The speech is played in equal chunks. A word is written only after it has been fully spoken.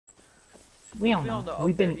We all We all know. know. Oh,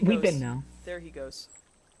 We've there he been goes. now. There he goes.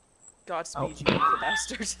 Godspeed, Oh. you beautiful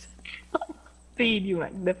bastard. Speed, you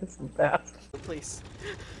magnificent bastard. Please.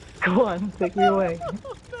 Go on, take me away.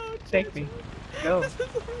 No, Take me. Go. This is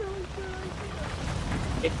a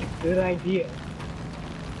really good idea.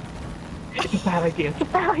 It's a good idea. It's a bad idea. It's a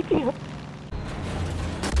bad idea.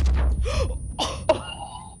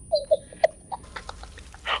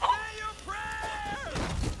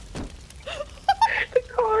 The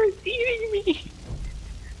car is eating me.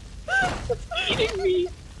 It's eating me.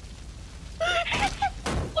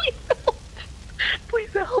 Please help.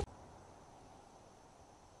 Please help.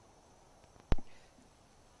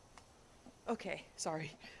 Okay,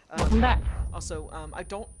 sorry. Welcome back. Also, I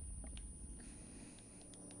don't...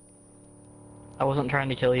 I wasn't trying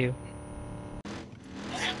to kill you.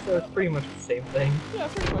 So it's pretty much the same thing. Yeah,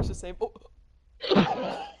 pretty much the same. Oh.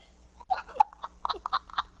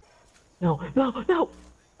 No, no, no!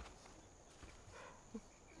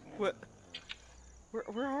 What?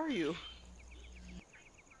 Where are you?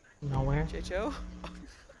 Nowhere. J-Cho?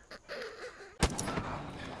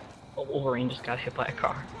 Oh, Wolverine just got hit by a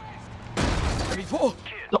car. I mean, whoa!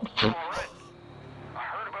 No. Alright. I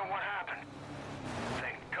heard about what happened.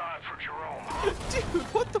 Thank God for Jerome. Dude,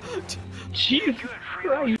 what the... Jesus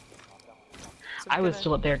Christ! So I was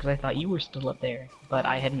still up there because I thought you were still up there, but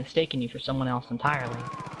I had mistaken you for someone else entirely,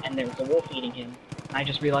 and there was a wolf eating him, and I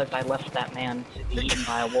just realized I left that man to be eaten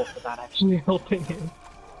by a wolf without actually helping him.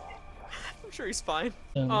 I'm sure he's fine.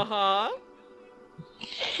 Um. Uh-huh.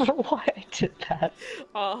 Why I did that?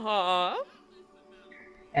 Uh-huh.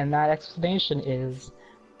 And that explanation is,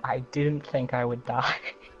 I didn't think I would die.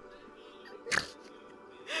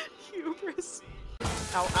 Hubris. Ow,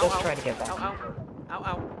 ow, Let's ow. try to get back. Ow, ow. Ow,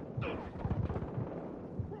 ow.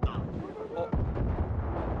 Oh.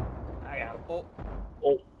 I got him. Oh.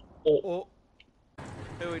 Oh. Oh. Oh.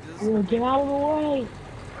 Wait, does Oh, this... get out of the way!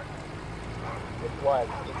 It's blood.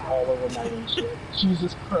 It's all over my windshield.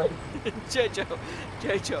 Jesus Christ. J-Cho.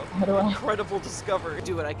 How do I... Incredible discovery.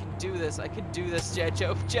 Do it, I can do this. I can do this,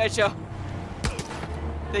 J-Cho.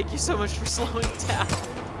 Thank you so much for slowing down.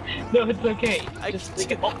 No, it's okay. I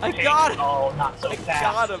Okay. got him. Oh, not so I fast.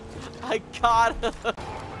 got him. I got him.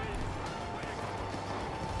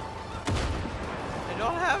 I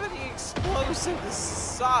don't have any explosives. This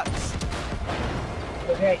sucks.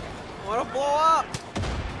 Okay. I want to blow up.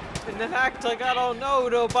 And then act like I don't know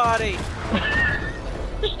nobody.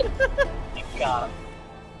 You got him.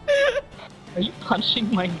 Are you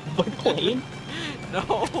punching my plane? No.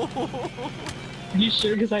 Are you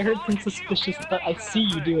sure? Because I heard some suspicious stuff. I see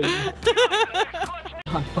you doing it.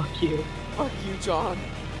 John, fuck you. Fuck you, John.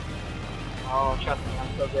 Oh, trust me,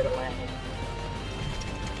 I'm so good at landing.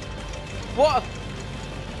 What?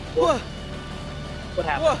 What? What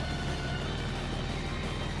happened? What?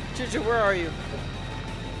 Ginger, where are you?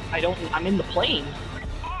 I'm in the plane.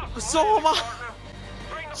 So am I.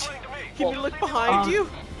 Can you look behind you?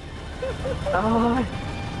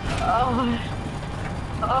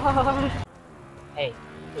 Hey,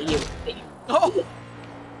 you. Oh!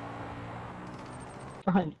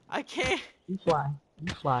 Run. I can't. You fly.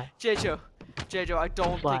 You fly. J-Cho, I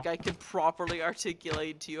don't Fly. think I can properly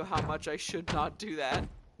articulate to you how much I should not do that.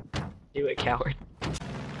 Do it, coward.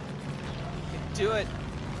 Do it.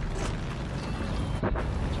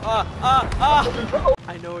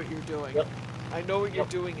 I know what you're doing. Yep. I know what you're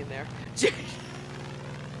doing in there.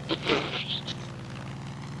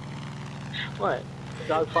 What? A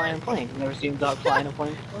dog flying a plane. You never seen a dog flying a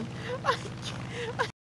plane before? I can't.